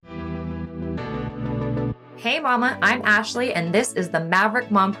Hey mama, I'm Ashley and this is the Maverick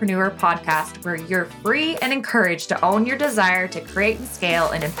Mompreneur podcast where you're free and encouraged to own your desire to create and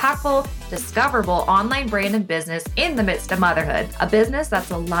scale an impactful, discoverable online brand and business in the midst of motherhood. A business that's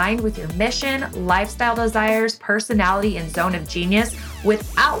aligned with your mission, lifestyle desires, personality, and zone of genius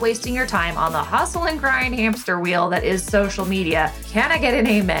without wasting your time on the hustle and grind hamster wheel that is social media. Can I get an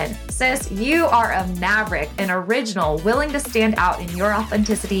amen? Sis, you are a maverick, an original, willing to stand out in your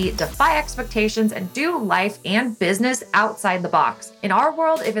authenticity, defy expectations, and do life and business outside the box. In our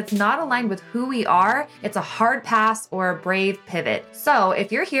world, if it's not aligned with who we are, it's a hard pass or a brave pivot. So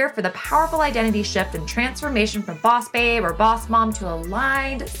if you're here for the powerful identity shift and transformation from boss babe or boss mom to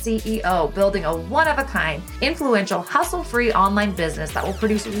aligned CEO, building a one-of-a-kind, influential, hustle-free online business that will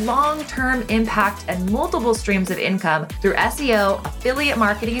produce long-term impact and multiple streams of income through SEO, affiliate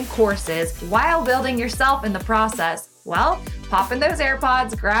marketing, and courses while building yourself in the process, well, pop in those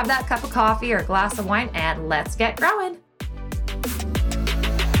AirPods, grab that cup of coffee or glass of wine, and let's get growing.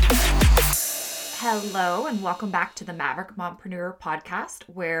 Hello, and welcome back to the Maverick Mompreneur podcast,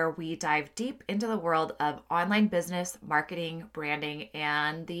 where we dive deep into the world of online business, marketing, branding,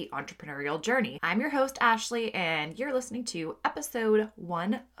 and the entrepreneurial journey. I'm your host, Ashley, and you're listening to episode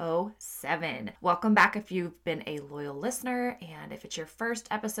 107. Welcome back if you've been a loyal listener, and if it's your first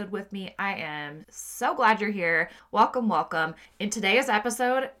episode with me, I am so glad you're here. Welcome, welcome. In today's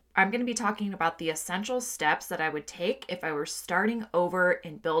episode, I'm going to be talking about the essential steps that I would take if I were starting over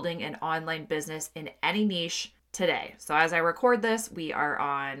and building an online business in any niche today. So as I record this, we are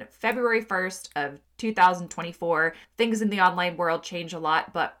on February 1st of 2024. Things in the online world change a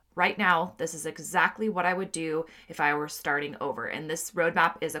lot, but right now, this is exactly what I would do if I were starting over. And this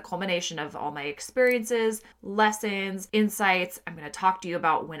roadmap is a culmination of all my experiences, lessons, insights. I'm going to talk to you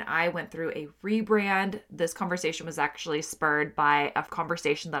about when I went through a rebrand. This conversation was actually spurred by a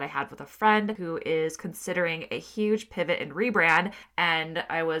conversation that I had with a friend who is considering a huge pivot and rebrand. And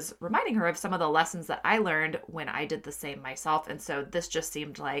I was reminding her of some of the lessons that I learned when I did the same myself. And so this just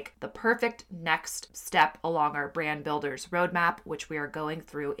seemed like the perfect next step along our brand builders roadmap, which we are going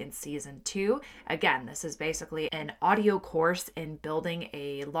through in season 2. Again, this is basically an audio course in building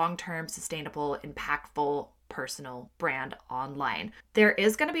a long-term, sustainable, impactful personal brand online. There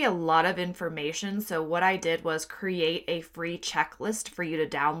is going to be a lot of information. So what I did was create a free checklist for you to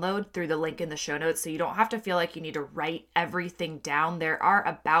download through the link in the show notes. So you don't have to feel like you need to write everything down. There are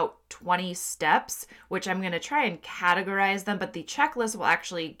about 20 steps, which I'm going to try and categorize them, but the checklist will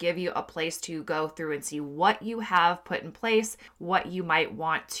actually give you a place to go through and see what you have put in place, what you might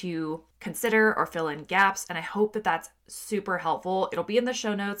want to consider or fill in gaps. And I hope that that's super helpful. It'll be in the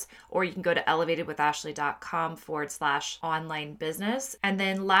show notes, or you can go to elevatedwithashley.com/online business. And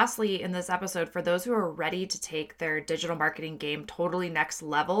then lastly, in this episode, for those who are ready to take their digital marketing game totally next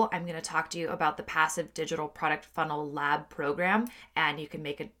level, I'm going to talk to you about the Passive Digital Product Funnel Lab program. And you can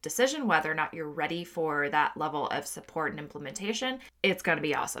make a decision whether or not you're ready for that level of support and implementation. It's going to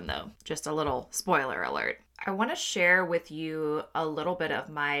be awesome though. Just a little spoiler alert. I want to share with you a little bit of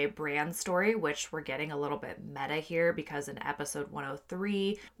my brand story, which we're getting a little bit meta here because in episode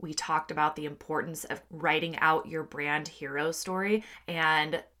 103, we talked about the importance of writing out your brand hero story.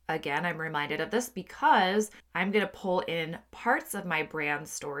 And again, I'm reminded of this because I'm going to pull in parts of my brand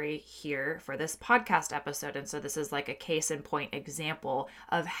story here for this podcast episode. And so this is like a case in point example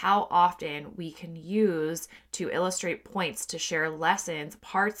of how often we can use to illustrate points to share lessons,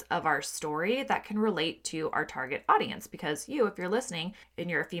 parts of our story that can relate to our target audience. Because you, if you're listening and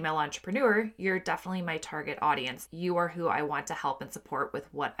you're a female entrepreneur, you're definitely my target audience. You are who I want to help and support with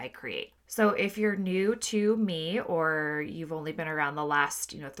what I create. So if you're new to me or you've only been around the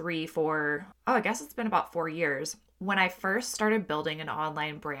last, 3, 4, I guess it's been about 4 years. When I first started building an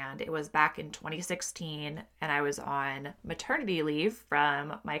online brand, it was back in 2016 and I was on maternity leave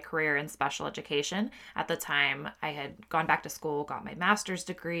from my career in special education. At the time, I had gone back to school, got my master's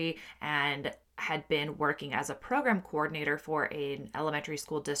degree, and had been working as a program coordinator for an elementary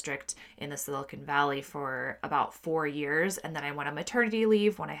school district in the Silicon Valley for about 4 years. And then I went on maternity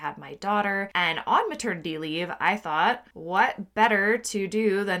leave when I had my daughter. And on maternity leave, I thought, what better to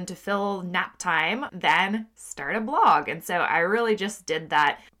do than to fill nap time than start a blog? And so I really just did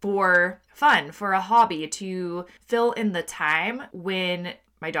that for fun, for a hobby, to fill in the time when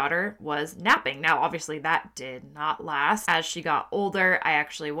my daughter was napping. Now, obviously that did not last. As she got older, I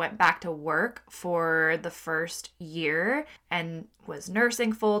actually went back to work for the first year and was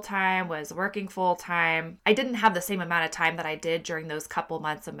nursing full-time, was working full-time. I didn't have the same amount of time that I did during those couple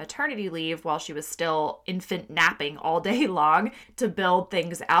months of maternity leave while she was still infant napping all day long to build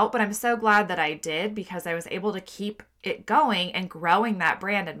things out. But I'm so glad that I did because I was able to keep it going and growing that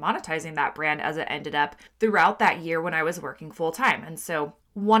brand and monetizing that brand as it ended up throughout that year when I was working full time. And so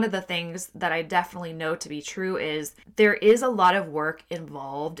one of the things that I definitely know to be true is there is a lot of work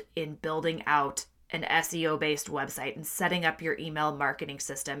involved in building out an SEO-based website and setting up your email marketing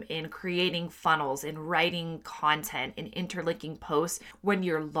system, in creating funnels, in writing content, in interlinking posts when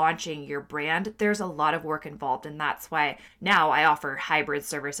you're launching your brand. There's a lot of work involved, and that's why now I offer hybrid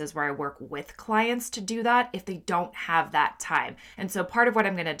services where I work with clients to do that if they don't have that time. And so part of what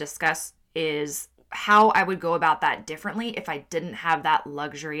I'm going to discuss is how I would go about that differently if I didn't have that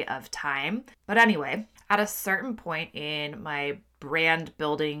luxury of time. But anyway, at a certain point in my brand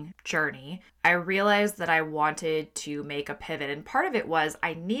building journey, I realized that I wanted to make a pivot. And part of it was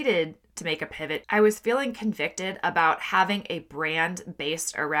I needed to make a pivot. I was feeling convicted about having a brand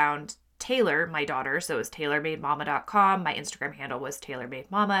based around Taylor, my daughter. So it was taylormademama.com. My Instagram handle was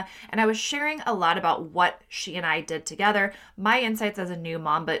taylormademama. And I was sharing a lot about what she and I did together, my insights as a new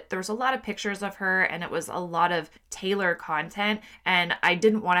mom, but there was a lot of pictures of her and it was a lot of Taylor content. And I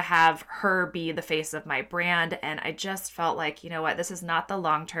didn't want to have her be the face of my brand. And I just felt like, you know what, this is not the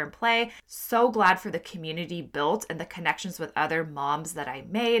long-term play. So glad for the community built and the connections with other moms that I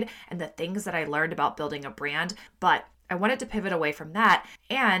made and the things that I learned about building a brand. But I wanted to pivot away from that.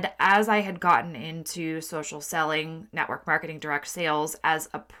 And as I had gotten into social selling, network marketing, direct sales as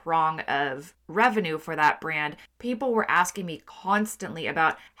a prong of revenue for that brand, people were asking me constantly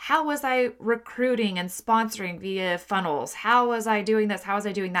about how was I recruiting and sponsoring via funnels? How was I doing this? How was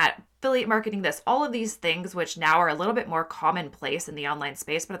I doing that? Affiliate marketing, this, all of these things, which now are a little bit more commonplace in the online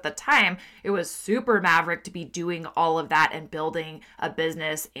space. But at the time, it was super maverick to be doing all of that and building a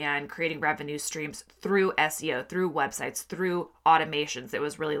business and creating revenue streams through SEO, through websites, through automations. It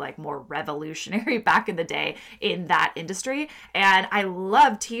was really like more revolutionary back in the day in that industry. And I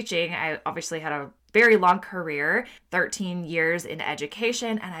love teaching. I obviously had a very long career, 13 years in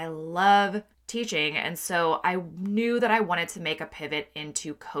education, and I love teaching. And so I knew that I wanted to make a pivot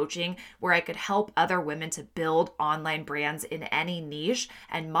into coaching where I could help other women to build online brands in any niche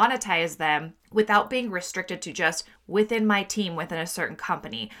and monetize them without being restricted to just within my team, within a certain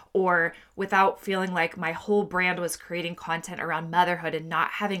company, or without feeling like my whole brand was creating content around motherhood and not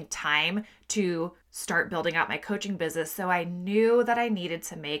having time to start building out my coaching business. So I knew that I needed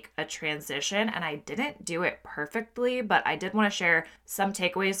to make a transition, and I didn't do it perfectly, but I did want to share some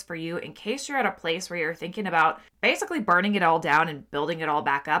takeaways for you in case you're at a place where you're thinking about basically burning it all down and building it all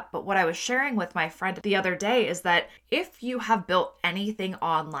back up. But what I was sharing with my friend the other day is that if you have built anything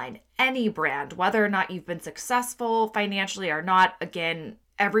online, any brand, whether or not you've been successful financially or not, again,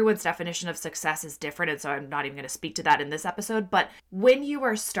 everyone's definition of success is different, and so I'm not even going to speak to that in this episode. But when you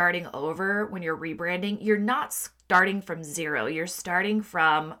are starting over, when you're rebranding, you're not starting from zero. You're starting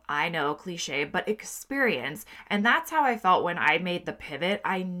from, I know, cliche, but experience. And that's how I felt when I made the pivot.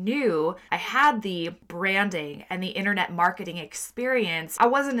 I knew I had the branding and the internet marketing experience. I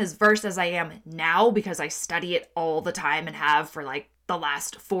wasn't as versed as I am now because I study it all the time and have for like the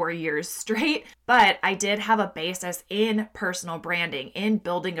last 4 years straight, but I did have a basis in personal branding, in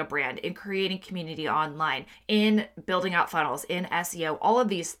building a brand, in creating community online, in building out funnels, in SEO. All of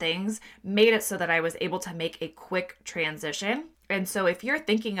these things made it so that I was able to make a quick transition. And so if you're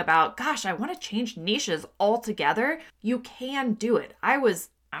thinking about, gosh, I want to change niches altogether, you can do it. I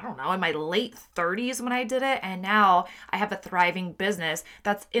don't know, in my late 30s when I did it. And now I have a thriving business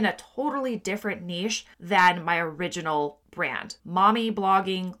that's in a totally different niche than my original brand. Mommy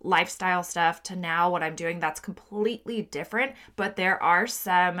blogging, lifestyle stuff to now what I'm doing, that's completely different. But there are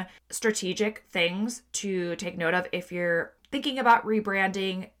some strategic things to take note of if you're thinking about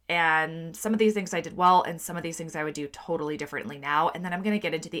rebranding. And some of these things I did well, and some of these things I would do totally differently now. And then I'm going to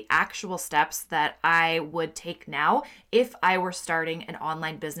get into the actual steps that I would take now if I were starting an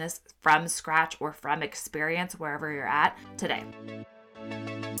online business from scratch or from experience, wherever you're at today.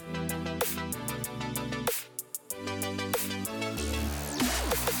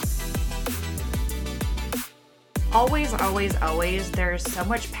 Always, always, always, there's so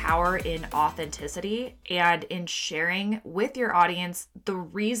much power in authenticity and in sharing with your audience the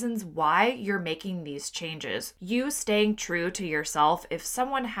reasons why you're making these changes. You staying true to yourself. If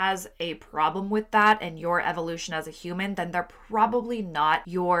someone has a problem with that and your evolution as a human, then they're probably not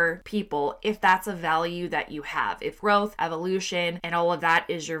your people if that's a value that you have. If growth, evolution, and all of that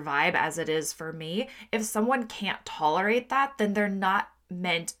is your vibe, as it is for me, if someone can't tolerate that, then they're not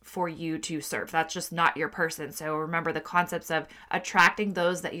meant for you to serve. That's just not your person. So remember the concepts of attracting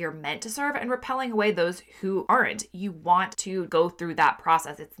those that you're meant to serve and repelling away those who aren't. You want to go through that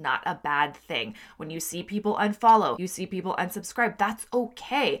process. It's not a bad thing. When you see people unfollow, you see people unsubscribe, that's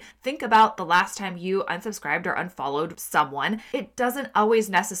okay. Think about the last time you unsubscribed or unfollowed someone. It doesn't always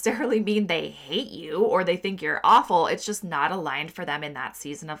necessarily mean they hate you or they think you're awful. It's just not aligned for them in that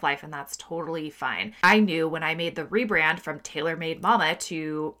season of life, and that's totally fine. I knew when I made the rebrand from Tailor Made Mama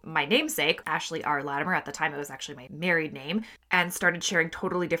to my namesake, Ashley R. Latimer, at the time it was actually my married name, and started sharing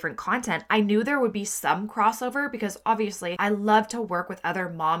totally different content, I knew there would be some crossover because obviously I love to work with other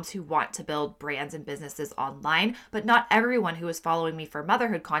moms who want to build brands and businesses online, but not everyone who is following me for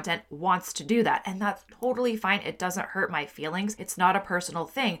motherhood content wants to do that. And that's totally fine. It doesn't hurt my feelings. It's not a personal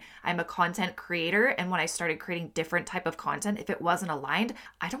thing. I'm a content creator. And when I started creating different type of content, if it wasn't aligned,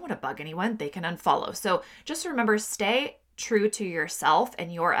 I don't want to bug anyone. They can unfollow. So just remember, stay true to yourself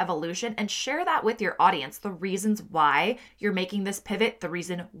and your evolution and share that with your audience. The reasons why you're making this pivot, the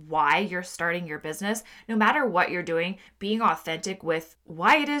reason why you're starting your business, no matter what you're doing, being authentic with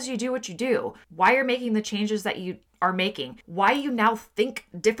why it is you do what you do, why you're making the changes that you are making, why you now think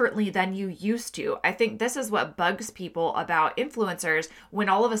differently than you used to. I think this is what bugs people about influencers when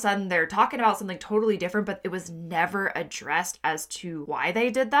all of a sudden they're talking about something totally different, but it was never addressed as to why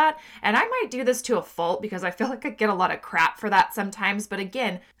they did that. And I might do this to a fault because I feel like I get a lot of crap for that sometimes. But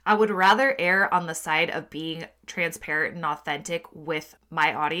again, I would rather err on the side of being transparent and authentic with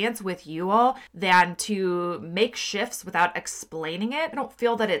my audience, with you all, than to make shifts without explaining it. I don't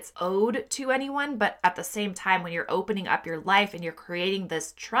feel that it's owed to anyone, but at the same time, when you're opening up your life and you're creating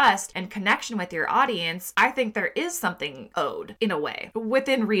this trust and connection with your audience, I think there is something owed in a way,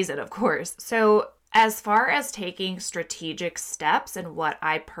 within reason, of course. So as far as taking strategic steps and what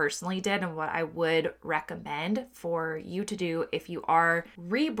I personally did and what I would recommend for you to do if you are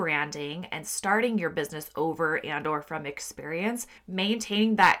rebranding and starting your business over and or from experience,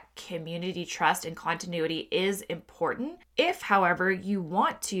 maintaining that community trust and continuity is important. If, however, you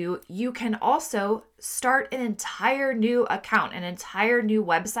want to, you can also start an entire new account, an entire new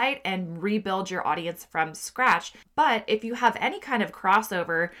website, and rebuild your audience from scratch. But if you have any kind of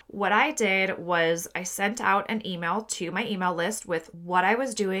crossover, what I did was I sent out an email to my email list with what I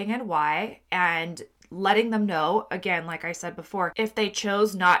was doing and why, and letting them know, again, like I said before, if they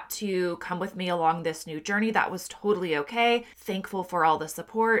chose not to come with me along this new journey, that was totally okay. Thankful for all the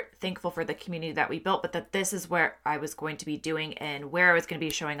support, thankful for the community that we built, but that this is where I was going to be doing and where I was going to be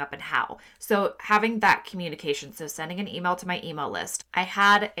showing up and how. So having that communication, so sending an email to my email list. I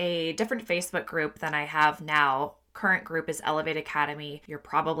had a different Facebook group than I have now. Current group is Elevate Academy. You're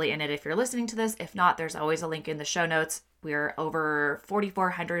probably in it if you're listening to this. If not, there's always a link in the show notes. We're over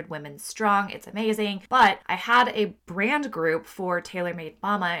 4,400 women strong. It's amazing. But I had a brand group for Tailor Made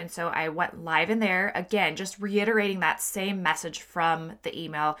Mama. And so I went live in there. Again, just reiterating that same message from the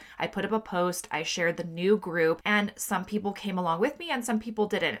email. I put up a post. I shared the new group. And some people came along with me and some people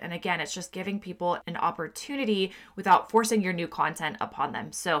didn't. And again, it's just giving people an opportunity without forcing your new content upon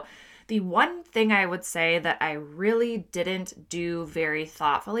them. So the one thing I would say that I really didn't do very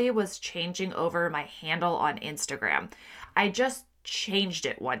thoughtfully was changing over my handle on Instagram. I just changed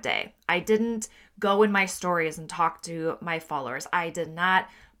it one day. I didn't go in my stories and talk to my followers. I did not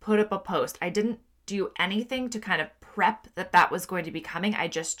put up a post. I didn't do anything to kind of prep that was going to be coming. I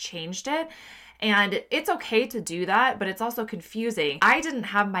just changed it. And it's okay to do that, but it's also confusing. I didn't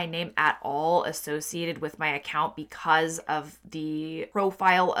have my name at all associated with my account because of the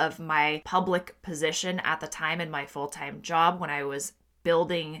profile of my public position at the time in my full-time job when I was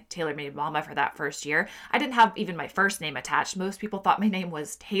building Tailor Made Mama for that first year. I didn't have even my first name attached. Most people thought my name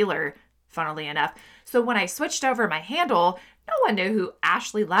was Taylor, funnily enough. So when I switched over my handle, no one knew who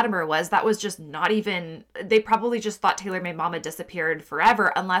Ashley Latimer was. That was just not even, they probably just thought Tailor Made Mama disappeared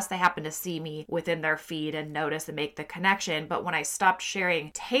forever unless they happened to see me within their feed and notice and make the connection. But when I stopped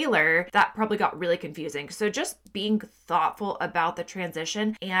sharing Taylor, that probably got really confusing. So just being thoughtful about the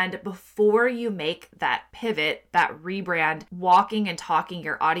transition, and before you make that pivot, that rebrand, walking and talking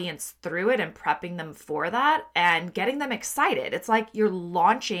your audience through it and prepping them for that and getting them excited. It's like you're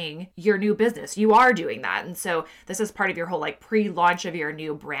launching your new business. You are doing that. And so this is part of your whole pre-launch of your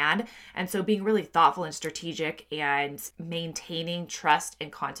new brand. And so being really thoughtful and strategic and maintaining trust and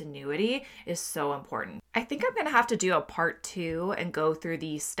continuity is so important. I think I'm going to have to do a part 2 and go through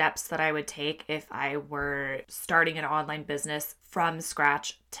the steps that I would take if I were starting an online business from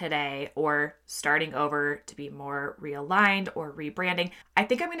scratch today or starting over to be more realigned or rebranding. I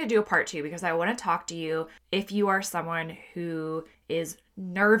think I'm going to do a part 2 because I want to talk to you if you are someone who is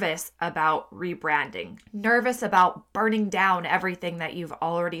nervous about rebranding, nervous about burning down everything that you've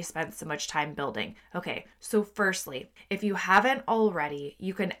already spent so much time building. Okay, so firstly, if you haven't already,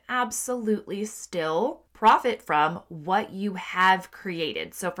 you can absolutely still profit from what you have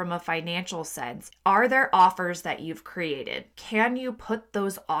created. So from a financial sense, are there offers that you've created? Can you put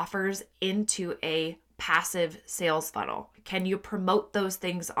those offers into a passive sales funnel? Can you promote those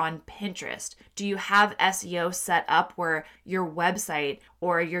things on Pinterest? Do you have SEO set up where your website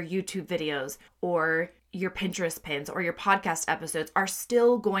or your YouTube videos or your Pinterest pins or your podcast episodes are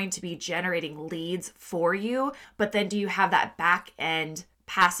still going to be generating leads for you? But then do you have that back end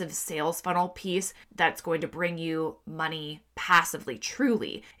passive sales funnel piece that's going to bring you money passively,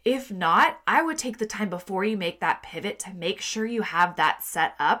 truly? If not, I would take the time before you make that pivot to make sure you have that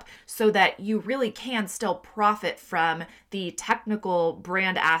set up so that you really can still profit from the technical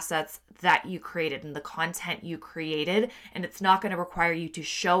brand assets that you created and the content you created. And it's not going to require you to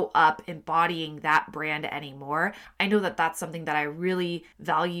show up embodying that brand anymore. I know that that's something that I really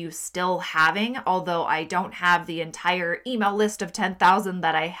value still having, although I don't have the entire email list of 10,000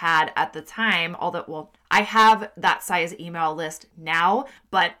 that I had at the time. I have that size email list now,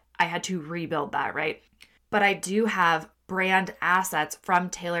 but I had to rebuild that, right? But I do have brand assets from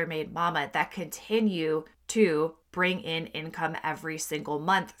TaylorMade Mama that continue to bring in income every single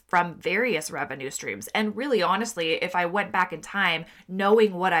month from various revenue streams. And really, honestly, if I went back in time,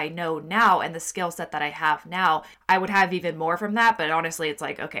 knowing what I know now and the skill set that I have now, I would have even more from that. But honestly, it's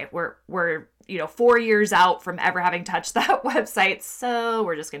like, okay, we're 4 years out from ever having touched that website. So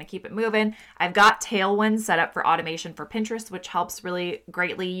we're just going to keep it moving. I've got Tailwind set up for automation for Pinterest, which helps really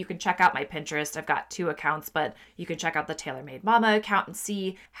greatly. You can check out my Pinterest. I've got 2 accounts, but you can check out the TaylorMade Mama account and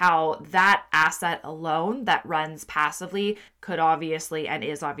see how that asset alone that runs passively could obviously and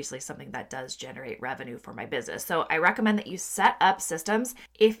is obviously something that does generate revenue for my business. So I recommend that you set up systems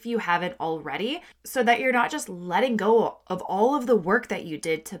if you haven't already, so that you're not just letting go of all of the work that you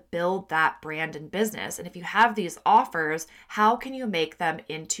did to build that brand and business. And if you have these offers, how can you make them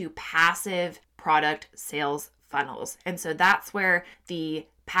into passive product sales funnels? And so that's where the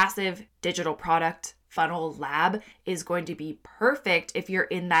passive digital product funnel lab is going to be perfect if you're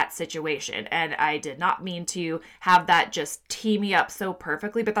in that situation. And I did not mean to have that just tee me up so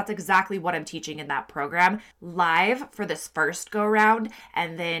perfectly, but that's exactly what I'm teaching in that program live for this first go round.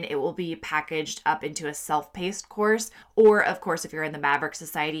 And then it will be packaged up into a self-paced course. Or of course, if you're in the Maverick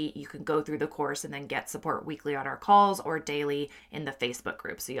Society, you can go through the course and then get support weekly on our calls or daily in the Facebook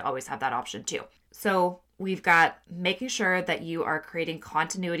group. So you always have that option too. So we've got making sure that you are creating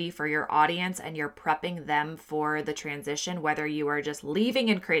continuity for your audience and you're prepping them for the transition, whether you are just leaving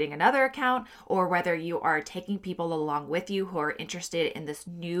and creating another account or whether you are taking people along with you who are interested in this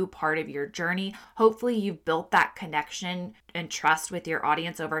new part of your journey. Hopefully you've built that connection and trust with your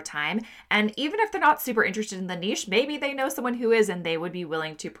audience over time. And even if they're not super interested in the niche, maybe they know someone who is and they would be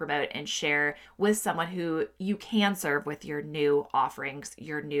willing to promote and share with someone who you can serve with your new offerings,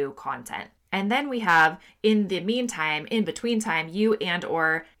 your new content. And then we have, in the meantime, in between time, you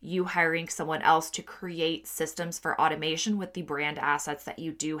hiring someone else to create systems for automation with the brand assets that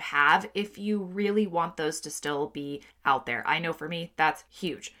you do have if you really want those to still be out there. I know for me, that's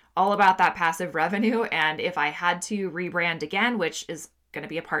huge. All about that passive revenue. And if I had to rebrand again, which is going to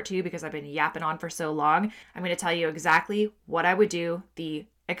be a part 2 because I've been yapping on for so long, I'm going to tell you exactly what I would do, the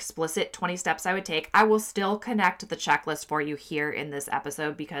explicit 20 steps I would take. I will still connect the checklist for you here in this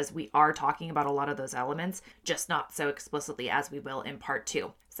episode because we are talking about a lot of those elements, just not so explicitly as we will in part 2.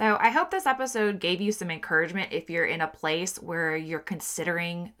 So I hope this episode gave you some encouragement if you're in a place where you're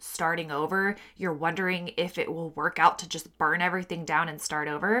considering starting over, you're wondering if it will work out to just burn everything down and start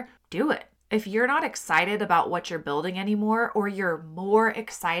over. Do it. If you're not excited about what you're building anymore, or you're more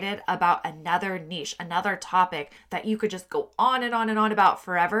excited about another niche, another topic that you could just go on and on and on about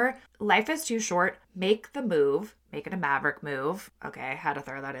forever, life is too short. Make the move. Make it a maverick move. Okay, I had to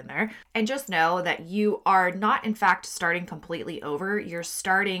throw that in there. And just know that you are not, in fact, starting completely over. You're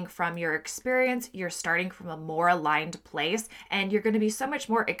starting from your experience. You're starting from a more aligned place. And you're going to be so much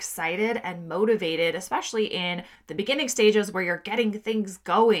more excited and motivated, especially in the beginning stages where you're getting things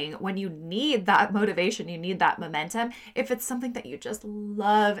going. When you need that motivation, you need that momentum. If it's something that you just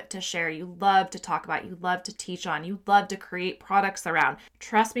love to share, you love to talk about, you love to teach on, you love to create products around.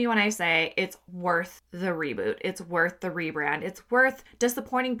 Trust me when I say it's worth the reboot. It's worth the rebrand. It's worth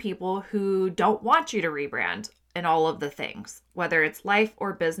disappointing people who don't want you to rebrand and all of the things. Whether it's life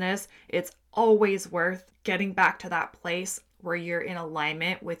or business, it's always worth getting back to that place where you're in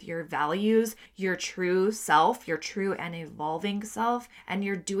alignment with your values, your true self, your true and evolving self, and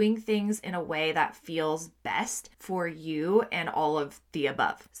you're doing things in a way that feels best for you and all of the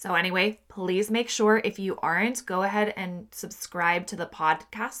above. So anyway, please make sure if you aren't, go ahead and subscribe to the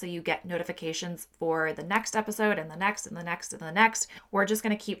podcast so you get notifications for the next episode and the next and the next and the next. We're just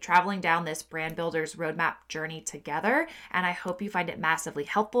going to keep traveling down this brand builder's roadmap journey together, and I hope you find it massively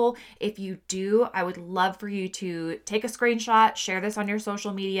helpful. If you do, I would love for you to take a screenshot, share this on your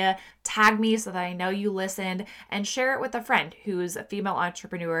social media, tag me so that I know you listened, and share it with a friend who's a female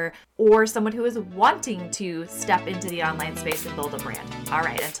entrepreneur or someone who is wanting to step into the online space and build a brand. All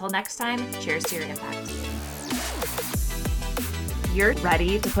right, until next time, cheers to your impact. You're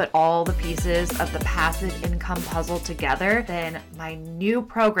ready to put all the pieces of the passive income puzzle together, then my new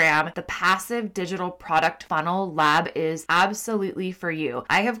program, the Passive Digital Product Funnel Lab, is absolutely for you.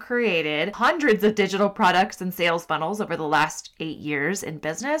 I have created hundreds of digital products and sales funnels over the last 8 years in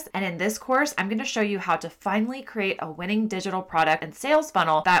business. And in this course, I'm going to show you how to finally create a winning digital product and sales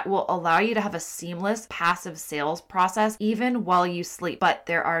funnel that will allow you to have a seamless passive sales process even while you sleep. But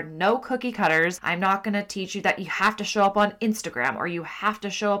there are no cookie cutters. I'm not going to teach you that you have to show up on Instagram, or you have to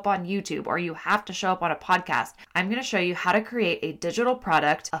show up on YouTube, or you have to show up on a podcast. I'm going to show you how to create a digital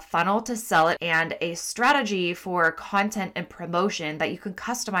product, a funnel to sell it, and a strategy for content and promotion that you can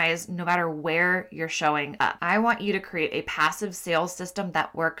customize no matter where you're showing up. I want you to create a passive sales system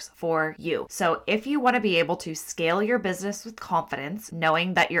that works for you. So if you want to be able to scale your business with confidence,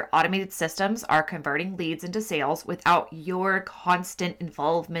 knowing that your automated systems are converting leads into sales without your constant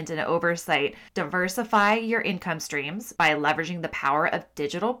involvement and oversight, diversify your income streams by leveraging the power of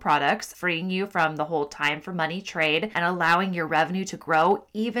digital products, freeing you from the whole time for money trade and allowing your revenue to grow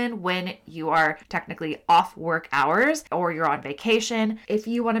even when you are technically off work hours or you're on vacation. If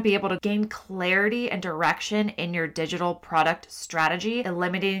you want to be able to gain clarity and direction in your digital product strategy,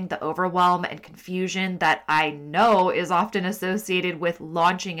 eliminating the overwhelm and confusion that I know is often associated with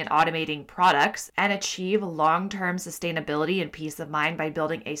launching and automating products, and achieve long-term sustainability and peace of mind by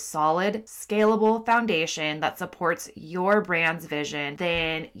building a solid, scalable foundation that supports your brand's vision,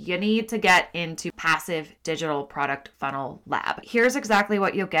 then you need to get into Passive Digital Product Funnel Lab. Here's exactly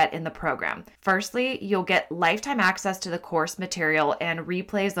what you'll get in the program. Firstly, you'll get lifetime access to the course material and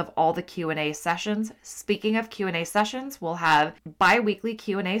replays of all the Q&A sessions. Speaking of Q&A sessions, we'll have bi-weekly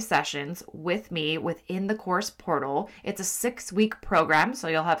Q&A sessions with me within the course portal. It's a 6-week program, so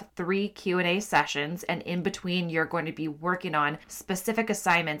you'll have 3 Q&A sessions, and in between, you're going to be working on specific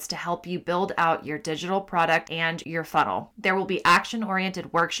assignments to help you build out your digital product and your funnel. There will be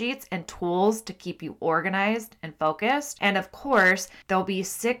action-oriented worksheets and tools to keep you organized and focused. And of course, there'll be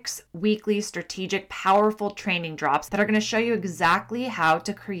 6 weekly strategic, powerful training drops that are going to show you exactly how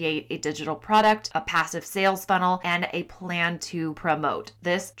to create a digital product, a passive sales funnel, and a plan to promote.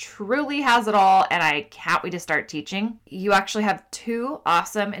 This truly has it all, and I can't wait to start teaching. You actually have 2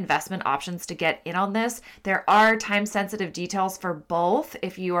 awesome investment options to get in on this. There are time-sensitive details for both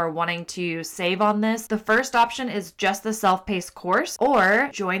if you are wanting to save on this. The first option is just the self-paced course, or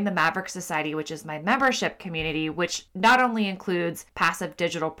join the Maverick Society, which is my membership community, which not only includes Passive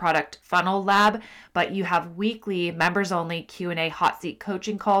Digital Product Funnel Lab, but you have weekly members-only Q&A hot seat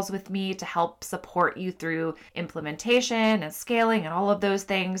coaching calls with me to help support you through implementation and scaling and all of those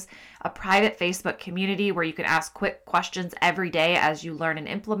things. A private Facebook community where you can ask quick questions every day as you learn and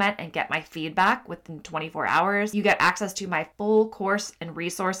implement and get my feedback within 24 hours. You get access to my full course and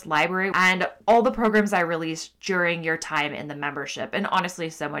resource library and all the programs I release during your time in the membership, and honestly,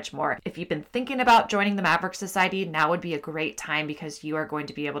 so much more. If you've been thinking about joining the Maverick Society, now would be a great time because you are going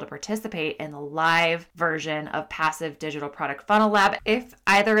to be able to participate in the live version of Passive Digital Product Funnel Lab. If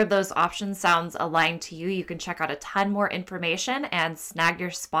either of those options sounds aligned to you, you can check out a ton more information and snag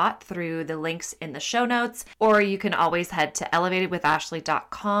your spot through the links in the show notes, or you can always head to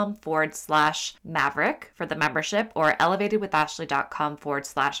elevatedwithashley.com/Maverick for the membership, or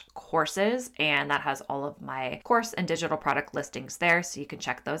elevatedwithashley.com/courses, and that has all of my course and digital product listings there, so you can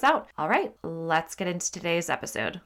check those out. All right, let's get into today's episode.